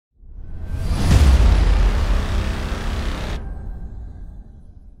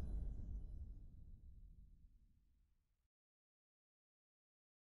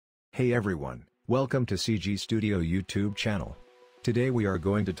Hey everyone, welcome to CG Studio YouTube channel. Today we are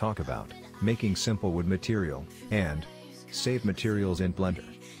going to talk about making simple wood material and save materials in Blender.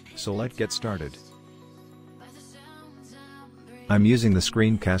 So let's get started. I'm using the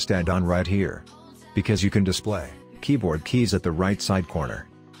screencast add-on right here because you can display keyboard keys at the right side corner.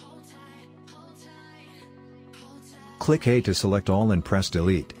 Click A to select all and press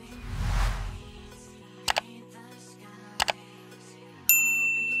delete.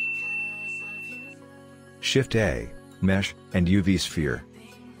 Shift A, Mesh, and UV Sphere.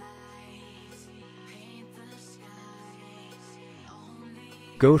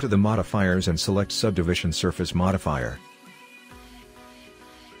 Go to the modifiers and select Subdivision Surface Modifier.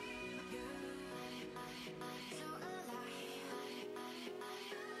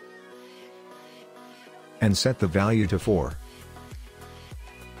 And set the value to 4.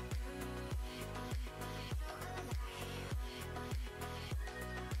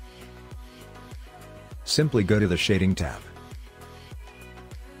 Simply go to the Shading tab.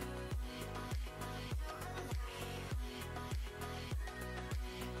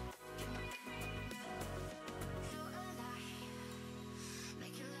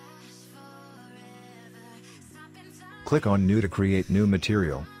 Click on New to create new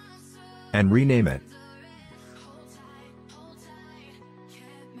material and rename it.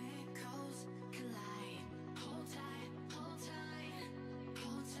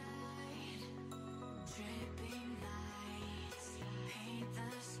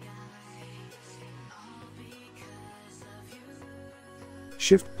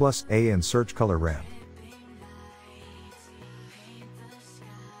 Shift+A and search color ramp.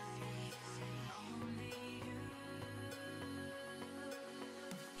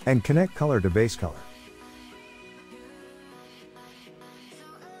 And connect color to base color.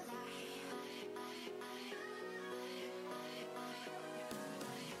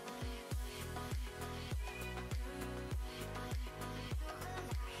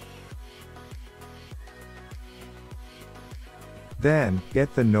 Then,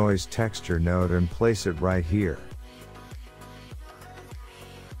 get the noise texture node and place it right here.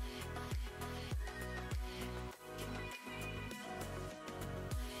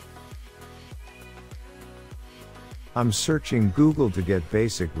 I'm searching Google to get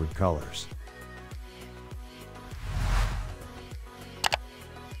basic wood colors.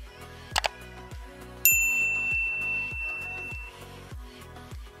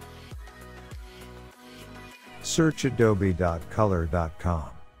 Search adobe.color.com.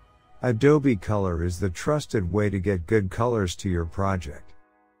 Adobe Color is the trusted way to get good colors to your project.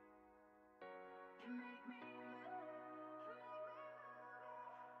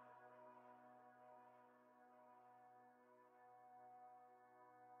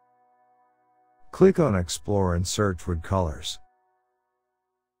 Click on Explore and search wood colors.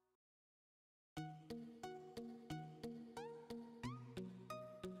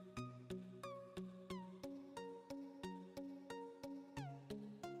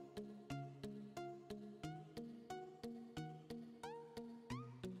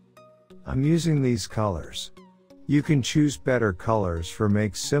 I'm using these colors. You can choose better colors for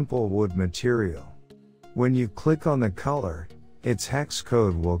make simple wood material. When you click on the color, its hex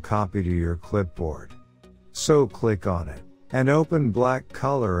code will copy to your clipboard. So click on it, and open black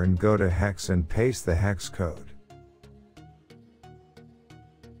color and go to hex and paste the hex code.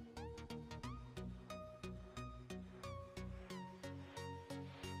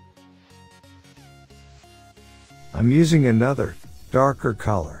 I'm using another, darker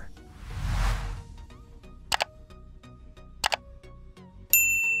color.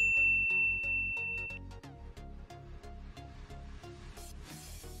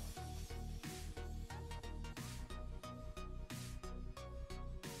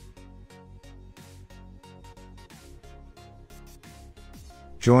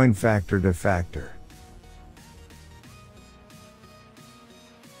 Join factor to factor.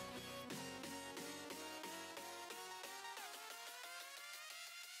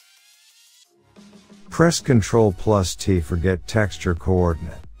 Press Ctrl+T for get texture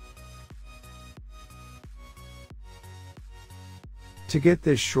coordinate. To get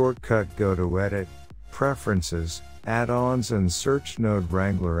this shortcut, go to Edit, Preferences, Add-ons and search Node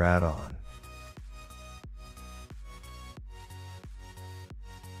Wrangler add-on.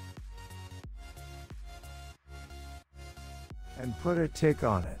 And put a tick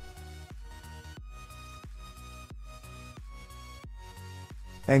on it.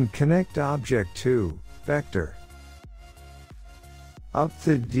 And connect object to vector. Up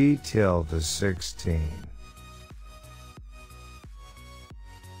the detail to 16.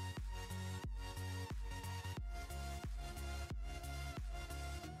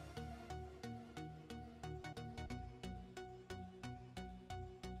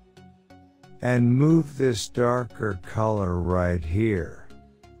 And move this darker color right here.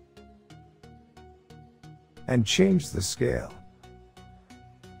 And change the scale.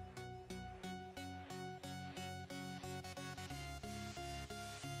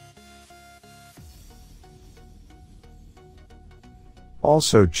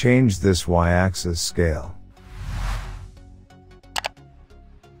 Also change this y-axis scale.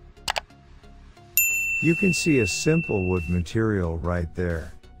 You can see a simple wood material right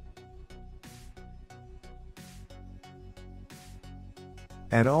there.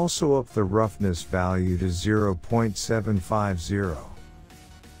 And also up the roughness value to 0.750.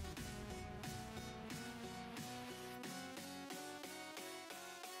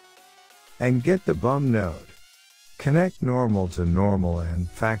 And get the bump node. Connect normal to normal and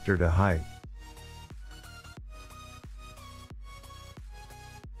factor to height.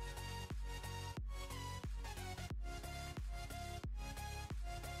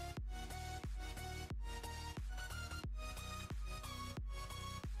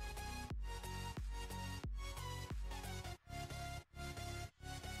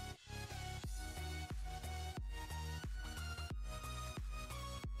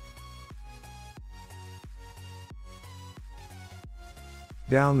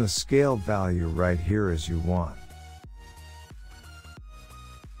 Down the scale value right here as you want.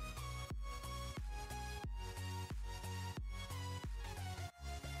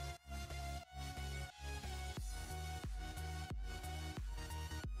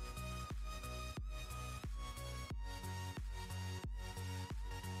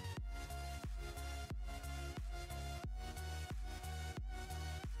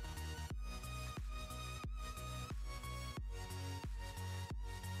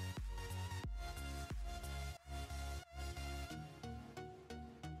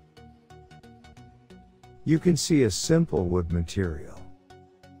 You can see a simple wood material.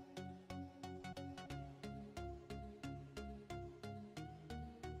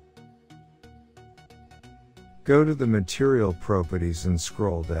 Go to the material properties and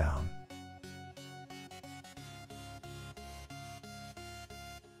scroll down.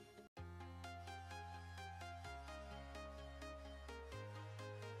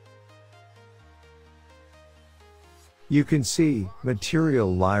 You can see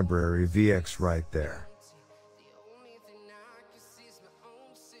Material Library VX right there.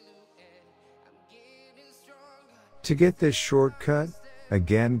 To get this shortcut,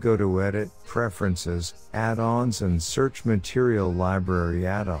 again go to Edit, Preferences, Add-ons and search Material Library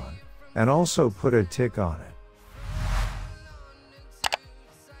add-on, and also put a tick on it.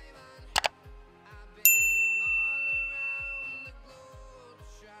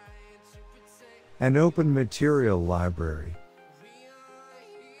 And open Material Library.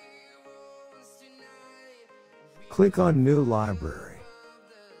 Click on New Library.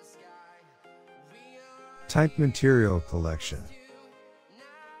 Type Material Collection.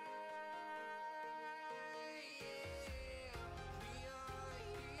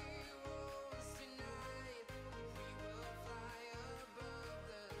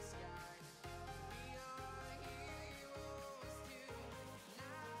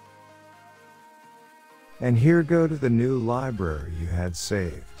 And here go to the new library you had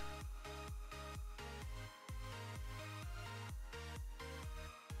saved.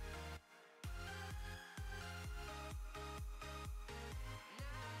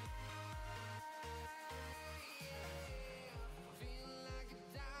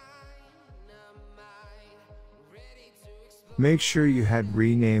 Make sure you had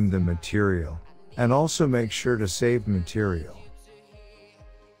renamed the material, and also make sure to save material.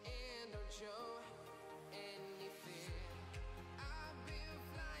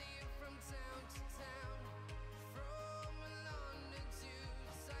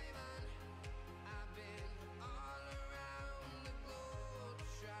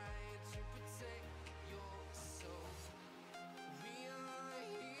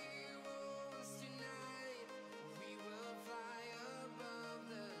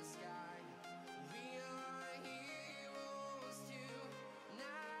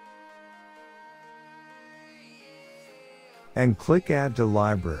 And click Add to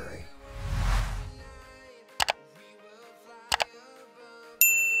Library.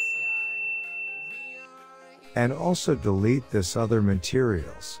 And also delete this other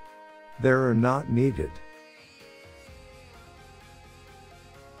materials. They are not needed.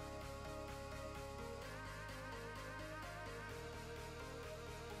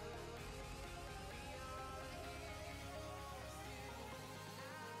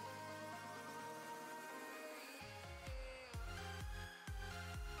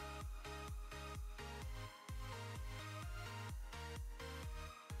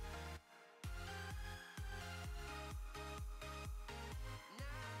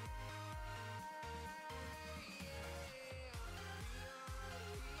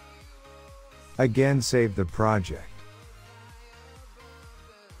 Again, save the project.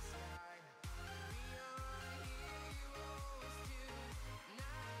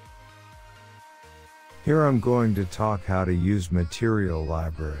 Here I'm going to talk how to use Material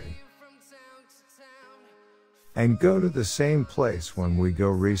Library. And go to the same place when we go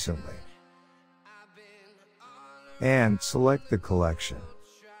recently. And select the collection.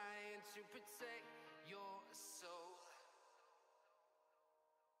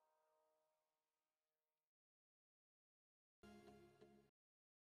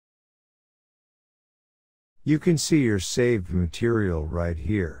 You can see your saved material right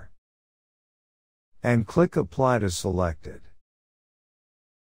here. And click Apply to select it.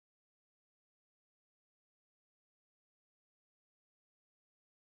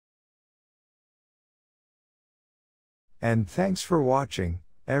 And thanks for watching.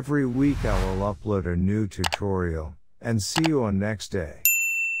 Every week I will upload a new tutorial, and see you on next day.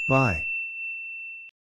 Bye.